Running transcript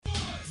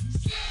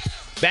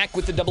Back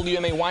with the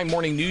WMAY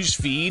morning news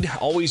feed.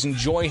 Always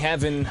enjoy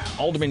having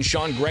Alderman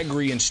Sean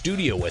Gregory in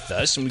studio with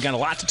us, and we've got a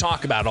lot to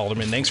talk about,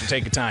 Alderman. Thanks for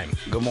taking time.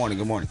 Good morning.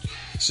 Good morning.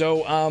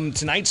 So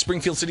tonight's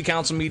Springfield City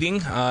Council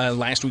meeting.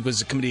 Last week was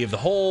the Committee of the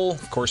Whole.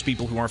 Of course,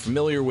 people who aren't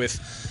familiar with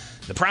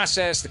the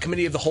process, the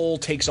Committee of the Whole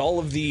takes all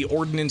of the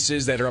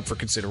ordinances that are up for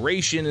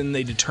consideration, and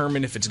they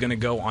determine if it's going to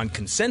go on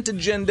consent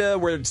agenda,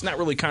 where it's not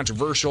really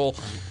controversial,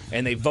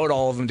 and they vote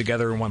all of them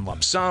together in one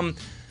lump sum.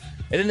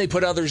 And then they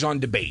put others on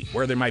debate,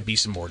 where there might be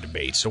some more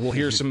debate. So we'll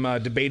hear some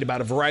debate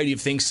about a variety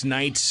of things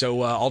tonight.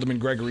 So Alderman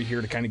Gregory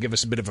here to kind of give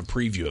us a bit of a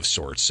preview of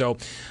sorts. So,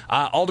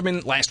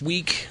 Alderman, last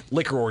week,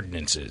 liquor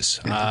ordinances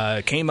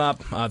came up.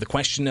 The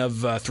question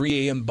of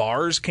 3 a.m.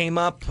 bars came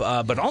up,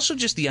 but also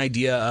just the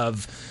idea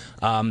of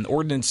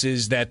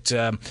ordinances that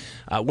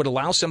would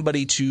allow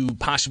somebody to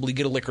possibly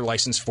get a liquor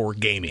license for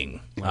gaming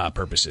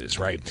purposes,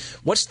 right?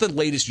 What's the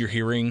latest you're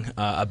hearing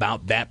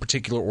about that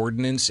particular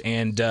ordinance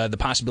and the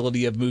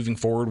possibility of moving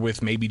forward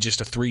with maybe just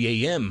a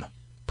 3 a.m.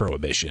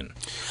 prohibition?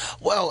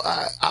 Well,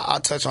 I'll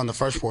touch on the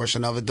first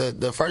portion of it.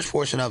 The first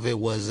portion of it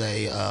was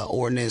a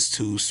ordinance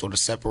to sort of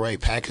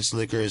separate packaged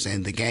liquors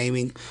and the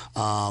gaming,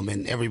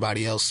 and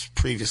everybody else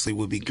previously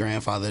would be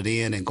grandfathered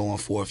in, and going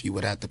forth you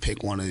would have to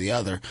pick one or the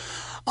other.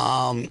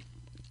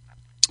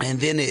 And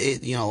then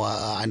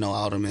I know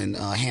Alderman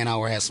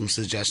Hanauer has some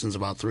suggestions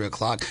about 3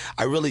 o'clock.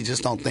 I really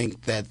just don't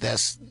think that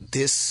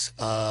this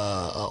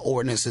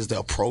ordinance is the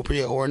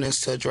appropriate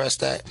ordinance to address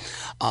that.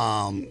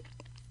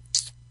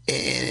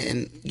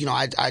 And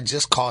I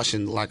just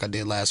cautioned, like I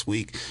did last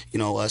week,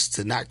 us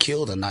to not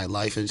kill the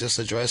nightlife and just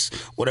address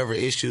whatever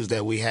issues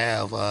that we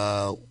have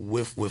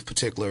with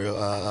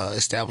particular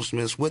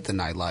establishments with the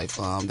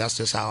nightlife. That's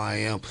just how I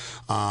am.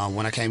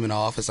 When I came into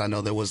office, I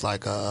know there was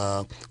like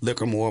a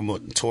liquor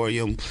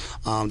moratorium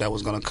that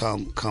was going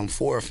to come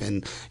forth.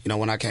 And,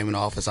 when I came into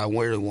office, I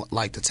really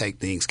like to take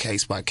things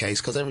case by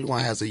case because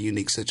everyone has a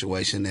unique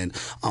situation. And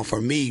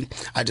for me,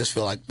 I just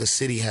feel like the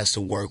city has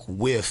to work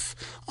with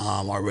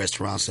our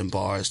restaurants and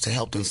bars to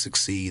help them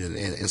succeed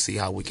and see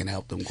how we can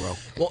help them grow.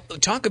 Well,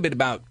 talk a bit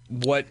about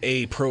what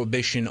a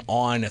prohibition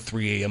on a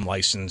 3 a.m.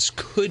 license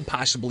could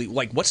possibly,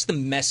 what's the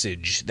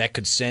message that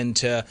could send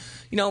to,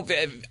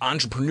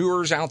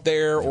 entrepreneurs out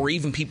there or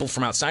even people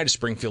from outside of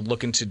Springfield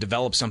looking to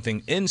develop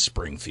something in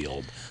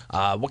Springfield?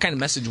 What kind of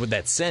message would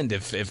that send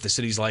if the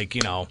city's like,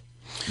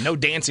 no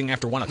dancing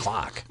after 1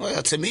 o'clock?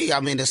 Well, to me,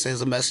 it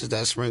sends a message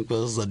that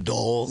Springfield is a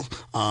dull,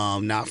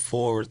 not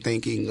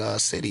forward-thinking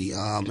city,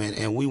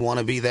 and we want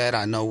to be that.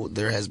 I know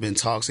there has been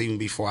talks even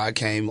before I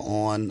came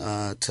on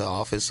to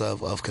office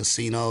of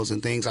casinos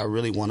and things. I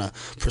really want to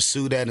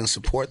pursue that and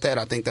support that.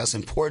 I think that's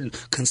important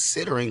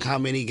considering how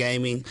many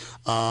gaming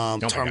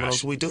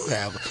terminals we do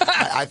have.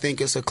 I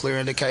think it's a clear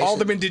indication.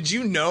 Alderman, did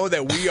you know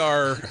that we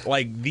are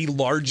the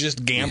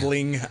largest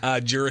gambling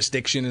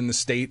jurisdiction in the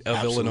state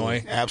of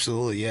Illinois?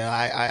 Absolutely, yeah.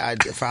 I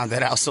found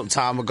that out some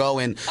time ago,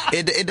 and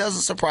it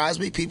doesn't surprise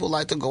me. People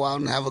like to go out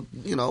and have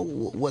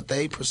what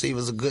they perceive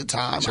as a good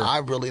time. Sure.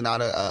 I'm really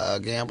not a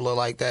gambler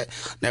like that.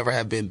 Never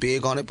have been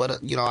big on it,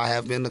 but I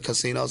have been to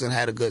casinos and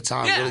had a good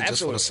time. Really,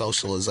 just for the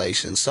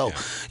socialization. So,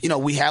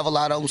 we have a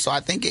lot of them. So I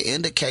think it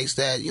indicates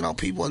that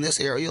people in this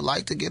area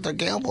like to get their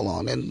gamble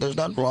on, and there's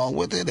nothing wrong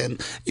with it.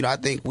 And I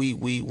think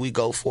we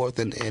go forth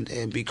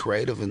and be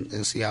creative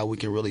and see how we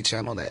can really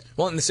channel that.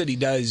 Well, and the city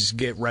does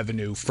get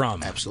revenue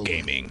from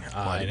gaming,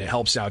 and it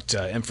helps out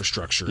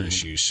infrastructure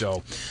issues.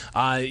 So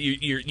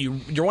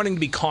you're wanting to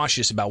be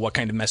cautious about what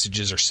kind of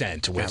messages are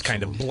sent with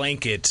kind of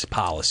blanket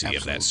policy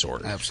of that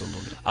sort.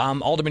 Absolutely.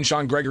 Alderman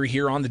Sean Gregory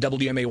here on the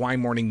WMAY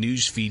morning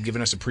news feed,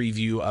 giving us a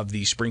preview of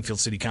the Springfield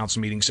City Council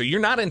meeting. So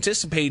you're not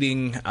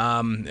anticipating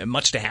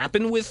much to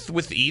happen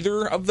with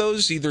either of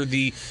those, either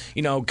the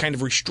kind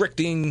of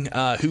restricting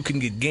who can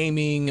get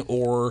gaming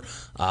or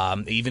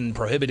even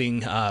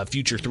prohibiting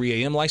future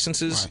 3 a.m.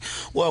 licenses?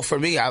 Right. Well, for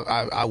me,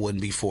 I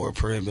wouldn't be for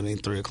prohibiting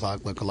 3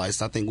 o'clock liquor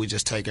license. I think we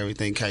just take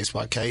everything case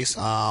by case.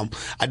 I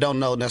don't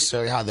know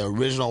necessarily how the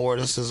original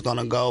ordinance is going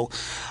to go.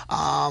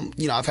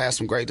 I've had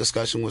some great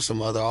discussion with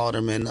some other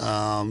aldermen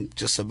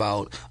just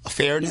about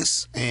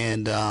fairness,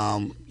 and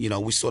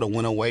we sort of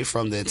went away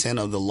from the intent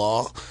of the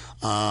law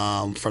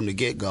from the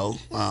get-go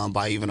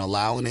by even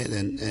allowing it,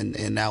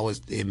 and now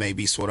it may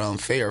be sort of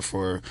unfair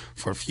for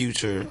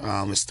future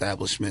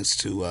establishments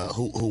to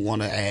who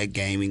want to add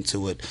gaming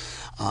to it.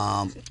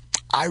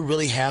 I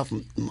really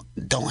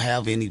don't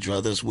have any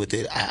druthers with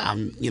it.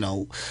 I'm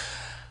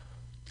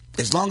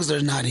as long as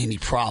there's not any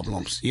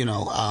problems,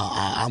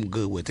 I'm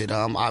good with it.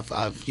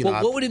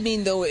 What would it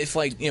mean though if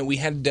we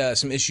had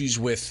some issues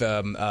with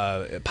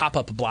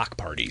pop-up block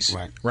parties,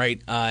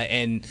 right?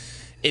 And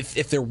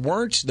if there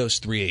weren't those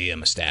 3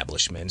 a.m.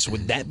 establishments,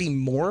 would that be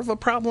more of a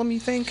problem, you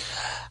think?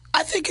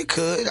 I think it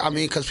could. I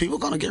mean, because people are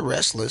going to get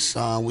restless.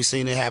 We've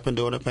seen it happen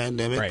during the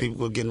pandemic. Right.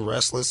 People were getting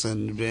restless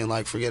and being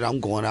like, forget it, I'm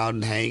going out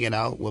and hanging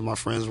out with my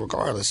friends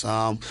regardless.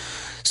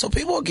 So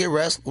people will get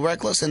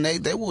reckless, and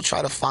they will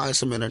try to find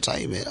some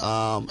entertainment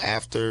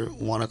after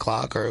 1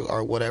 o'clock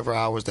or whatever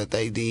hours that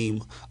they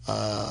deem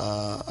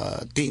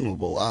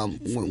deemable.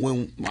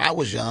 When I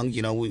was young,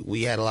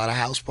 we had a lot of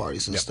house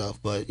parties and stuff,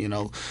 but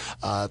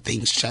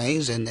things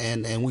changed,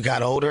 and we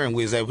got older, and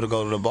we was able to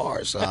go to the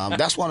bars.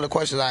 That's one of the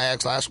questions I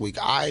asked last week.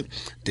 I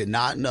did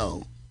not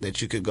know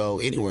that you could go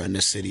anywhere in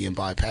this city and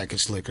buy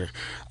packaged liquor.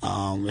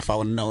 If I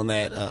would have known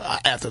that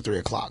after 3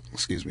 o'clock,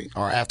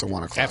 or after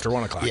 1 o'clock. After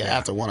 1 o'clock. Yeah,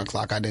 after 1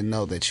 o'clock, I didn't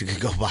know that you could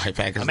go buy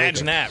packaged liquor.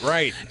 Imagine that,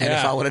 right. And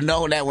if I would have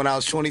known that when I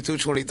was 22,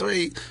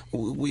 23,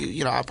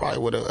 I probably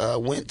would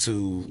have went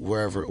to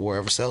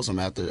wherever sells them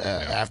after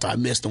I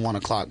missed the 1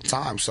 o'clock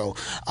time. So,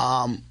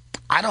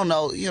 I don't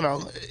know,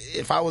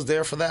 if I was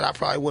there for that, I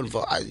probably wouldn't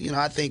vote.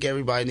 I think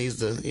everybody needs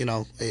to,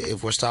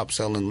 if we're stopped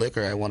selling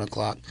liquor at 1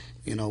 o'clock,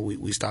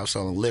 we stop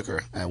selling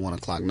liquor at 1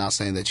 o'clock. Not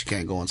saying that you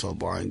can't go into a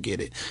bar and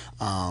get it.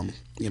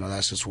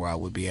 That's just where I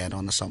would be at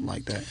on something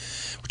like that.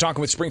 We're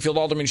talking with Springfield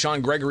Alderman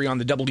Sean Gregory on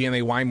the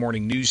WDMAY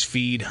morning news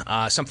feed.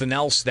 Something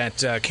else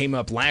that came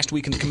up last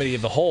week in the Committee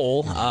of the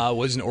Whole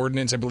was an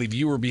ordinance I believe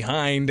you were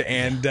behind,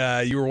 and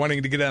you were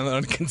wanting to get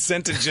on a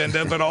consent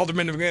agenda, but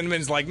Alderman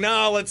McGinnis like,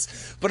 no,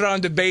 let's put it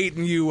on debate,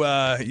 and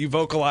you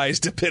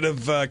vocalized a bit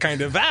of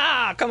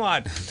come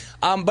on.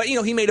 But,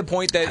 he made a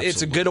point that Absolutely.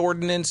 It's a good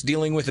ordinance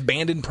dealing with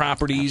abandoned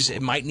properties. Absolutely.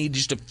 It might need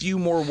just a few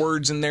more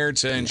words in there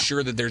to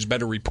ensure that there's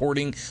better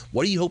reporting.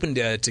 What are you hoping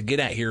to get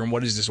at here, and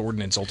what does this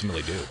ordinance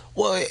ultimately do?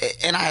 Well,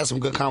 and I had some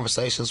good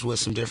conversations with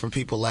some different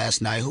people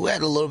last night who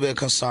had a little bit of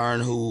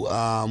concern, who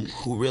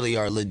really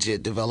are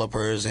legit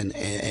developers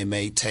and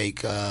may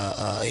take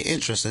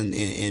interest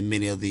in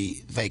many of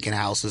the vacant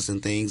houses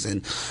and things.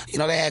 And,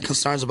 they had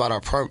concerns about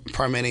our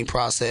permitting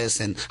process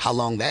and how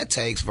long that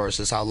takes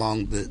versus how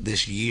long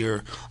this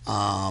year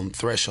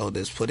threshold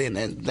is put in.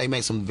 And they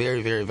made some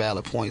very, very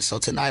valid points. So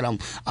tonight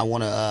I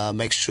want to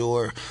make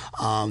sure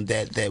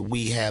that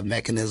we have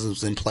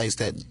mechanisms in place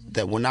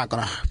that we're not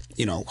going to,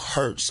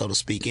 hurt, so to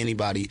speak,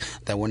 anybody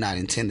that we're not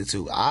intended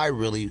to. I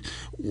really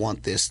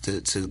want this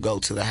to go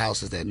to the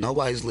houses that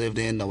nobody's lived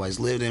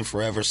in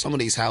forever. Some of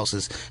these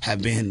houses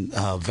have been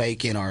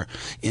vacant or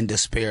in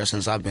despair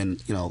since I've been,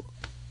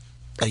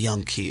 a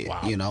young kid,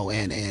 wow.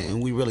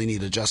 And we really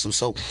need to adjust them.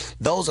 So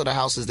those are the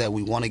houses that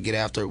we want to get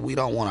after. We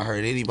don't want to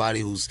hurt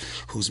anybody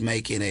who's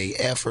making a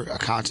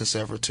conscious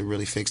effort to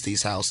really fix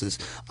these houses.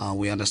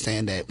 We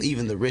understand that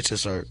even the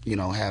richest are,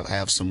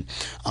 have some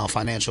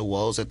financial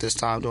woes at this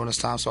time, during this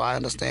time. So I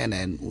understand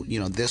that,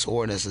 and, this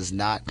ordinance is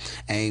not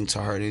aimed to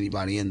hurt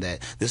anybody in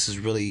that. This is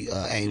really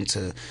aimed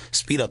to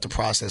speed up the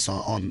process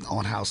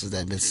on houses that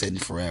have been sitting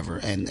forever.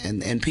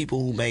 And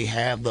people who may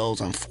have those,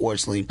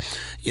 unfortunately,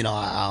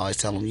 I always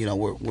tell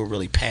them, we're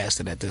really past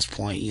it at this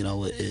point.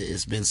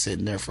 It's been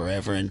sitting there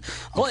forever, and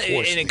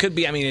it could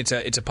be. I mean, it's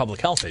a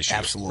public health issue,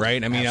 absolutely,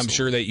 right? I mean, absolutely. I'm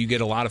sure that you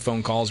get a lot of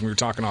phone calls. And we were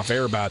talking off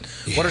air about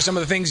what are some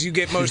of the things you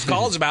get most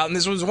calls about, and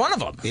this was one of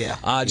them.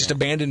 Just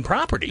abandoned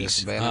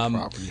properties.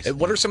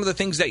 What are some of the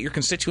things that your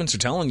constituents are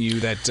telling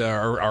you that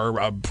are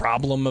a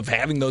problem of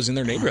having those in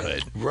their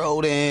neighborhood?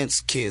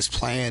 Rodents, kids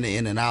playing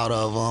in and out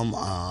of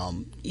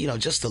them.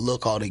 Just the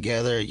look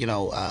altogether.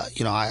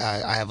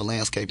 I have a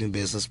landscaping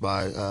business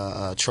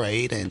by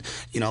trade, and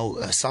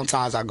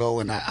sometimes I go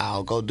and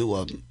I'll go do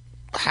a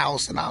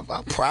house, and I'm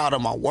proud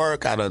of my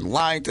work. I done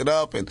lined it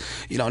up, and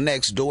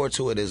next door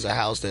to it is a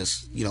house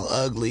that's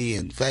ugly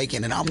and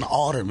vacant, and I'm the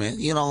alderman.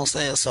 You know what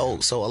I'm saying? So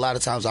a lot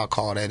of times I'll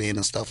call that in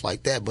and stuff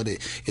like that. But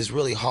it's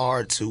really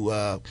hard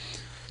to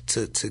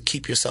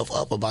keep yourself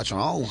up about your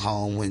own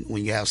home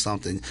when you have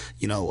something,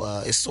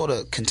 it's sort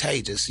of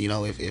contagious.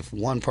 If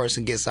one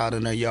person gets out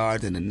in their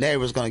yard, then the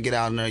neighbor's going to get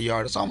out in their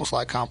yard. It's almost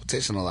like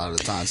competition a lot of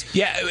the times.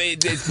 Yeah,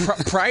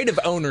 it's pride of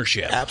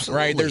ownership.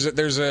 Absolutely. Right?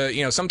 There's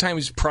a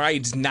sometimes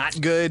pride's not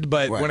good,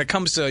 but when it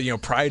comes to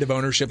pride of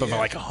ownership of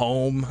like a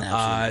home,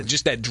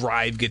 just that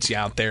drive gets you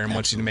out there and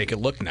wants you to make it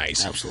look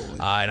nice. Absolutely.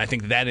 And I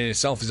think that in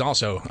itself is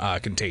also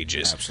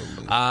contagious.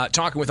 Absolutely.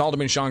 Talking with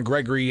Alderman Sean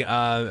Gregory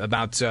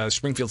about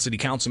Springfield City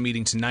Council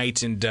meeting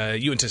tonight, and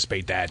you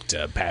anticipate that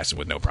passing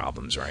with no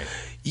problems, right?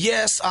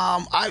 Yes,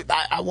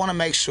 I want to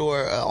make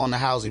sure on the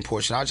housing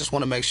portion. I just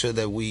want to make sure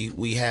that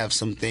we have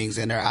some things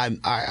in there.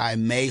 I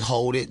may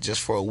hold it just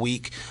for a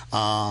week,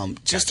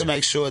 just to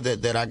make sure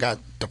that I got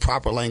the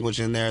proper language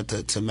in there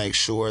to make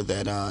sure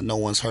that no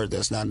one's hurt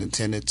that's not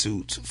intended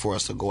for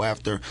us to go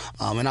after.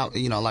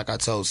 And like I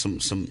told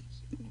some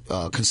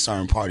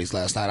concerned parties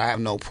last night, I have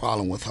no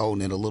problem with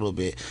holding it a little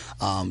bit,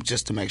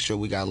 just to make sure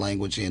we got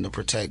language in to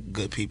protect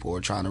good people who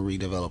are trying to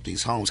redevelop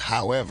these homes.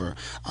 However,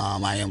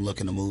 I am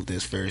looking to move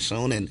this very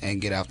soon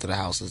and get after the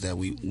houses that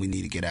we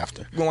need to get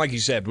after. Well, like you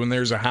said, when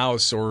there's a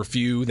house or a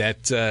few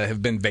that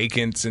have been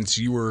vacant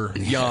do you were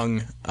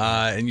young,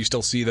 and you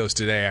still see those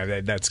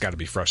today, that's got to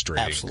be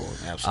frustrating.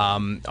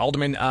 Absolutely.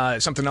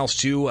 Alderman, something else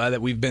too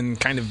that we've been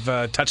kind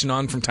of touching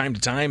on from time to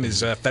time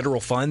is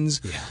federal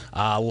funds.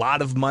 A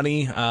lot of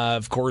money,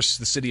 of course. course,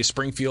 the city of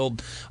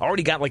Springfield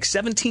already got like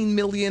 $17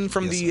 million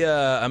from the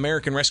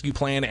American Rescue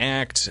Plan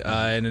Act,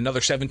 and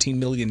another $17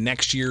 million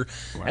next year.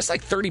 Right. That's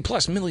like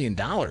 $30+ million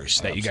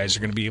that you guys are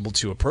going to be able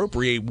to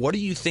appropriate. What do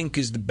you think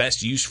is the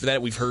best use for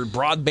that? We've heard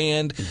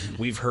broadband,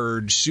 we've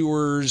heard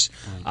sewers,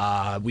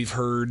 we've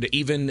heard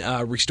even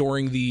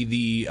restoring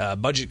the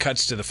budget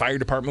cuts to the fire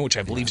department, which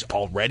I believe has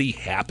already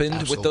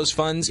happened with those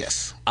funds.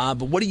 Yes.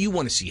 But what do you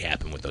want to see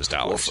happen with those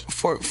dollars?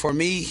 Well, for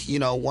me,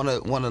 one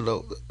of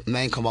the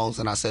main components,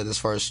 and I said this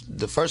first,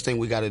 the first thing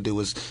we got to do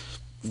is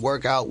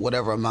work out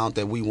whatever amount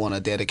that we want to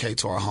dedicate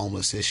to our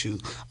homeless issue,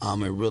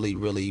 and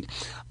really,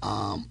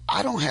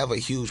 I don't have a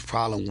huge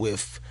problem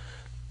with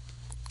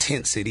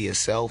Tent City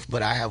itself,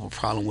 but I have a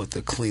problem with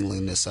the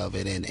cleanliness of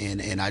it,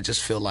 and I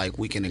just feel like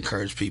we can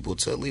encourage people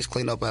to at least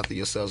clean up after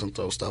yourselves and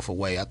throw stuff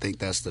away. I think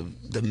that's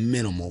the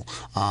minimal.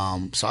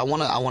 So I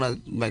want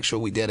to make sure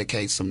we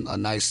dedicate a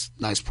nice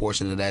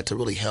portion of that to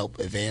really help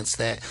advance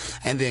that,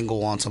 and then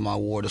go on to my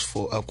ward.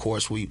 Of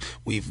course, we've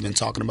been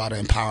talking about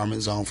an empowerment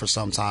zone for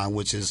some time,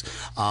 which is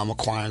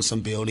acquiring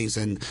some buildings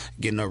and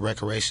getting a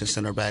recreation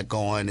center back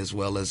going, as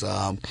well as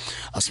a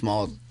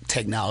small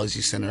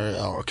technology center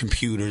or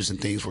computers and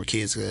things where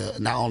kids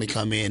not only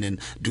come in and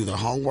do their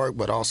homework,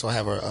 but also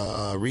have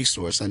a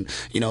resource. And,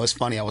 it's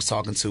funny, I was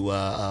talking to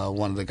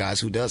one of the guys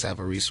who does have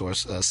a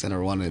resource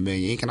center, One in a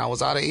Million Ink, and I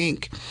was out of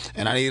ink,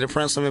 and I needed to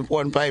print some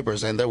important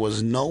papers, and there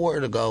was nowhere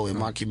to go in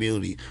my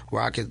community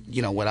where I could,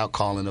 without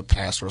calling a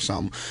pastor or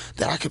something,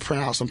 that I could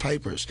print out some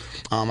papers.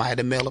 I had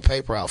to mail a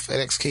paper out.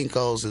 FedEx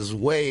Kinko's is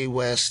way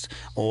west,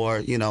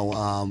 or,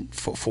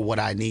 for what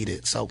I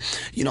needed. So,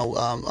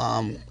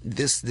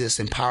 this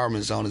empowerment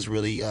zone is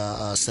really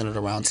centered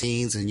around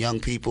teens and young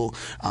people,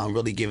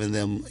 really giving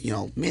them,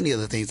 many of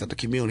the things that the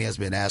community has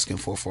been asking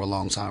for a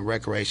long time: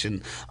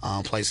 recreation,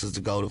 places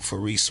to go for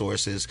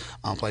resources,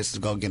 places to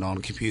go get on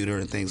the computer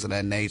and things of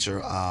that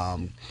nature.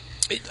 On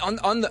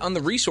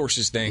the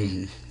resources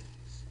thing,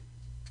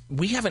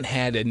 we haven't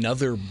had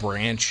another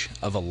branch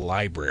of a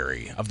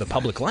library, of the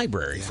public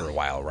library, for a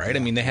while, right? I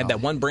mean, they had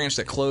that one branch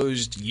that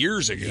closed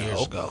years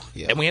ago,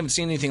 and we haven't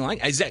seen anything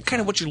like. Is that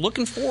kind of what you're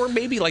looking for?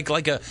 Maybe like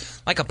a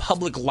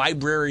public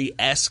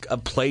library-esque, a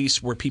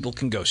place where people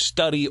can go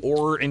study,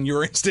 or in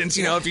your instance,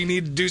 if you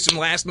need to do some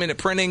last-minute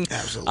printing,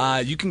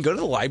 you can go to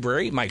the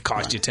library. It might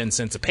cost you 10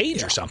 cents a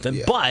page or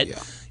something, but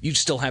you'd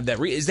still have that.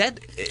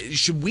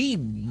 Should we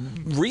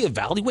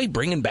reevaluate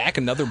bringing back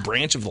another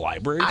branch of the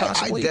library,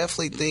 possibly? I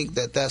definitely think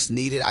that's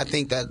needed. I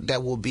think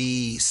that will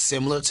be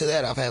similar to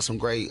that. I've had some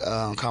great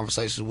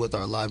conversations with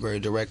our library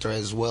director,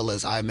 as well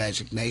as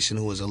iMagic Nation,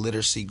 who is a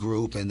literacy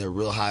group, and they're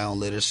real high on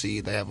literacy.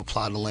 They have a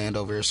plot of land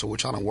over here, so we're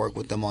trying to work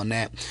with them on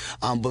that.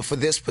 But for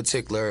this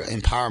particular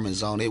empowerment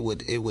zone, it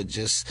would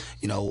just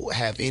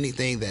have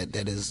anything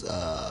that is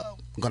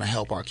going to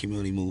help our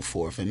community move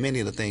forward. And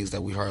many of the things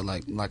that we heard,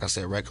 like I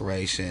said,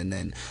 recreation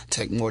and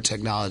more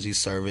technology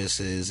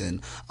services,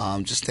 and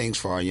just things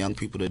for our young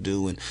people to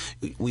do. And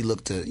we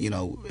look to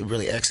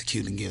really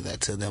execute and give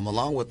that to them,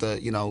 along with the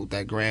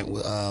that grant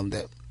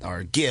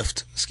our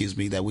gift,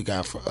 that we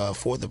got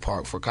for the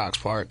park, for Cox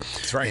Park.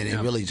 That's right. And it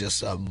really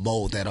just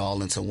mold that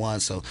all into one,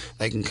 so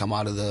they can come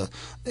out of the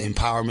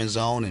empowerment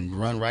zone and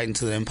run right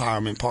into the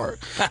empowerment park.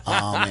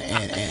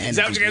 And is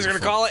that what you guys are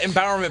going to call it?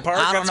 Empowerment Park?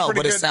 I don't know,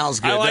 but it sounds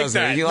good. I like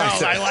that.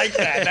 I like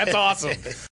that. That's awesome.